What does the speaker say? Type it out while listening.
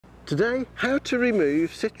Today, how to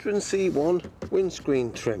remove Citroen C1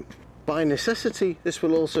 windscreen trim. By necessity, this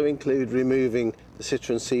will also include removing the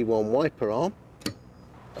Citroen C1 wiper arm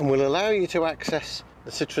and will allow you to access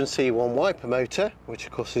the Citroen C1 wiper motor, which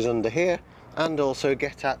of course is under here, and also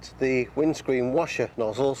get at the windscreen washer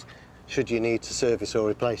nozzles should you need to service or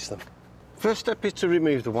replace them. First step is to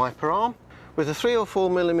remove the wiper arm. With a 3 or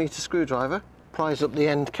 4mm screwdriver, prise up the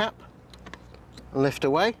end cap and lift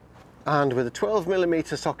away, and with a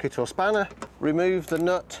 12mm socket or spanner, remove the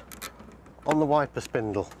nut on the wiper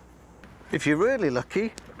spindle. If you're really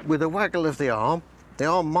lucky, with a waggle of the arm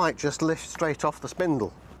might just lift straight off the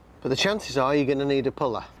spindle, but the chances are you're going to need a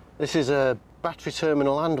puller. This is a battery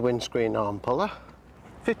terminal and windscreen arm puller.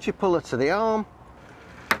 Fit your puller to the arm,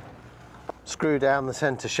 screw down the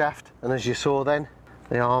centre shaft, and as you saw then,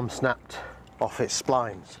 the arm snapped off its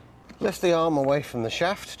splines. Lift the arm away from the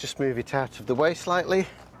shaft, just move it out of the way slightly.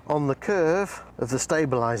 On the curve of the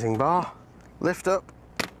stabilising bar, lift up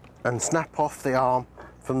and snap off the arm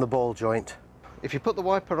from the ball joint. If you put the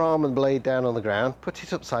wiper arm and blade down on the ground, put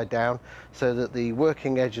it upside down so that the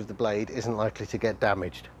working edge of the blade isn't likely to get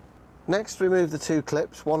damaged. Next, remove the two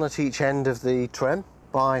clips, one at each end of the trim,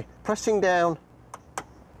 by pressing down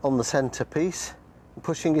on the centre piece and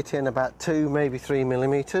pushing it in about 2, maybe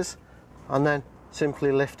 3mm, and then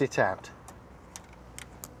simply lift it out.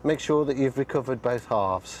 Make sure that you've recovered both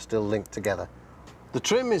halves, still linked together. The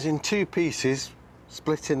trim is in two pieces,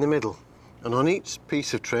 split in the middle, and on each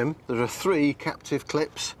piece of trim there are 3 captive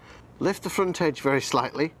clips. Lift the front edge very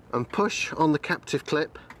slightly and push on the captive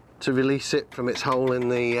clip to release it from its hole in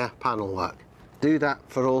the panel work. Do that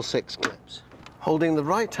for all 6 clips. Holding the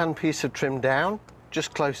right hand piece of trim down,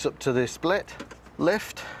 just close up to the split,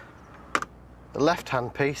 lift the left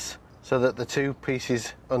hand piece so that the 2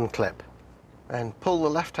 pieces unclip. And pull the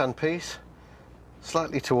left hand piece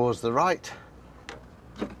slightly towards the right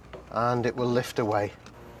and it will lift away.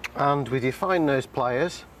 And with your fine nose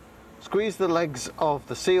pliers, squeeze the legs of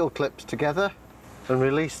the seal clips together and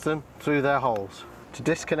release them through their holes to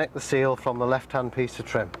disconnect the seal from the left hand piece of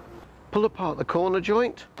trim. Pull apart the corner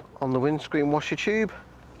joint on the windscreen washer tube,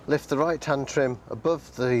 lift the right hand trim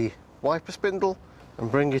above the wiper spindle and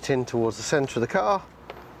bring it in towards the centre of the car,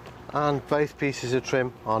 and both pieces of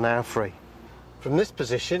trim are now free. From this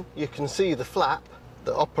position you can see the flap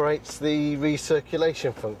that operates the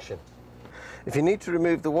recirculation function. If you need to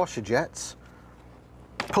remove the washer jets,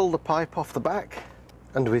 pull the pipe off the back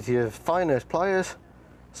and with your fine nose pliers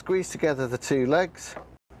squeeze together the 2 legs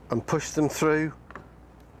and push them through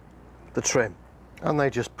the trim, and they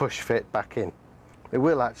just push fit back in. It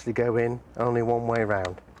will actually go in only one way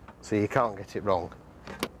round, so you can't get it wrong.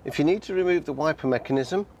 If you need to remove the wiper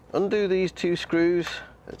mechanism, undo these 2 screws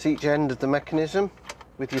at each end of the mechanism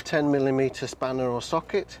with your 10mm spanner or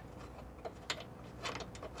socket.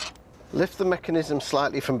 Lift the mechanism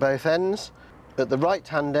slightly from both ends. At the right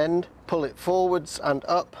hand end, pull it forwards and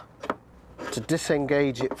up to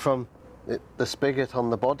disengage it from the spigot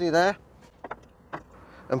on the body there,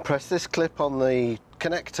 and press this clip on the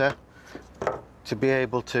connector to be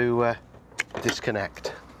able to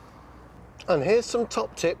disconnect. And here's some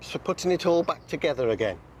top tips for putting it all back together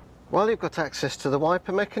again. While you've got access to the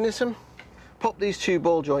wiper mechanism, pop these 2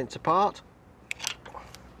 ball joints apart,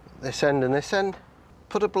 this end and this end.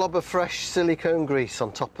 Put a blob of fresh silicone grease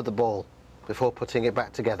on top of the ball before putting it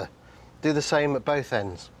back together. Do the same at both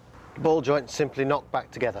ends. The ball joints simply knock back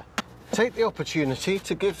together. Take the opportunity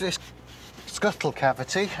to give this scuttle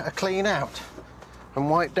cavity a clean out and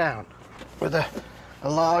wipe down with a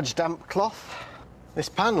large damp cloth. This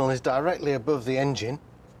panel is directly above the engine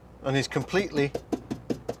and is completely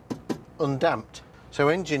undamped, so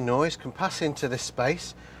engine noise can pass into this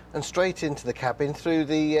space and straight into the cabin through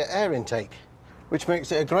the air intake, which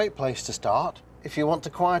makes it a great place to start if you want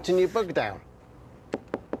to quieten your bug down.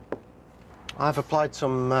 I've applied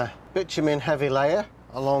some bitumen heavy layer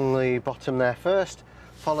along the bottom there first,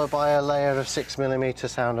 followed by a layer of 6mm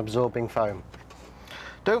sound absorbing foam.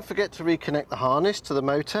 Don't forget to reconnect the harness to the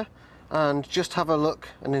motor and just have a look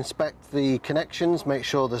and inspect the connections, make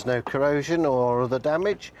sure there's no corrosion or other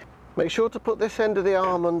damage. Make sure to put this end of the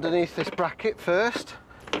arm underneath this bracket first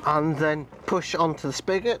and then push onto the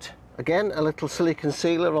spigot. Again, a little silicone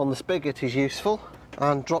sealer on the spigot is useful,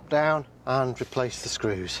 and drop down and replace the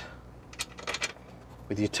screws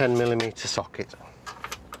with your 10mm socket.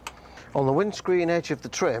 On the windscreen edge of the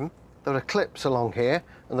trim there are clips along here,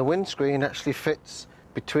 and the windscreen actually fits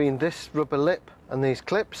between this rubber lip and these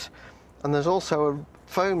clips, and there's also a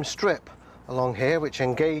foam strip along here which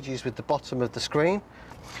engages with the bottom of the screen,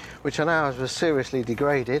 which on ours was seriously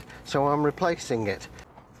degraded, so I'm replacing it,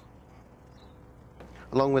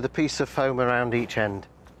 along with a piece of foam around each end.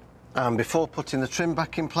 And before putting the trim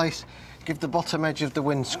back in place, give the bottom edge of the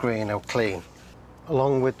windscreen a clean,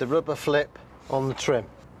 along with the rubber flip on the trim.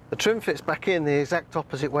 The trim fits back in the exact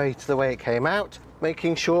opposite way to the way it came out,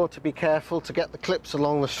 making sure to be careful to get the clips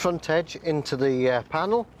along the front edge into the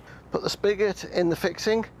panel. Put the spigot in the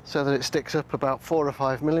fixing so that it sticks up about 4 or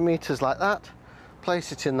 5 millimeters like that.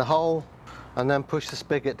 Place it in the hole and then push the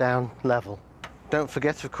spigot down level. Don't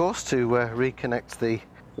forget, of course, to reconnect the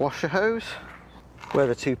washer hose where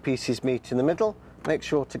the two pieces meet in the middle. Make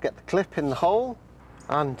sure to get the clip in the hole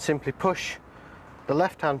and simply push the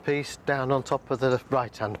left-hand piece down on top of the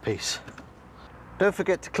right-hand piece. Don't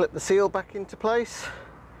forget to clip the seal back into place.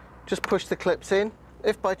 Just push the clips in.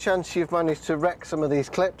 If by chance you've managed to wreck some of these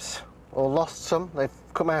clips or lost some, they've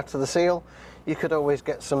come out of the seal, you could always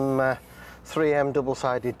get some 3M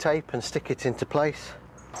double-sided tape and stick it into place.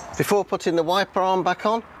 Before putting the wiper arm back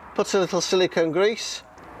on, put a little silicone grease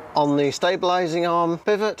on the stabilising arm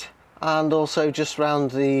pivot and also just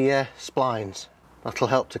round the splines. That'll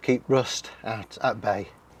help to keep rust out at bay.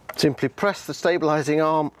 Simply press the stabilising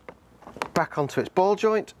arm back onto its ball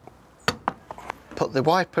joint, put the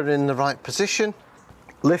wiper in the right position,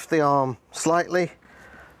 lift the arm slightly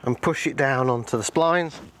and push it down onto the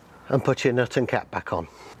splines and put your nut and cap back on.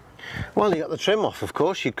 While you got the trim off, of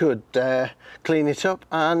course, you could clean it up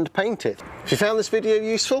and paint it. If you found this video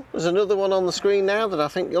useful, there's another one on the screen now that I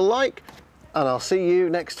think you'll like, and I'll see you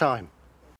next time.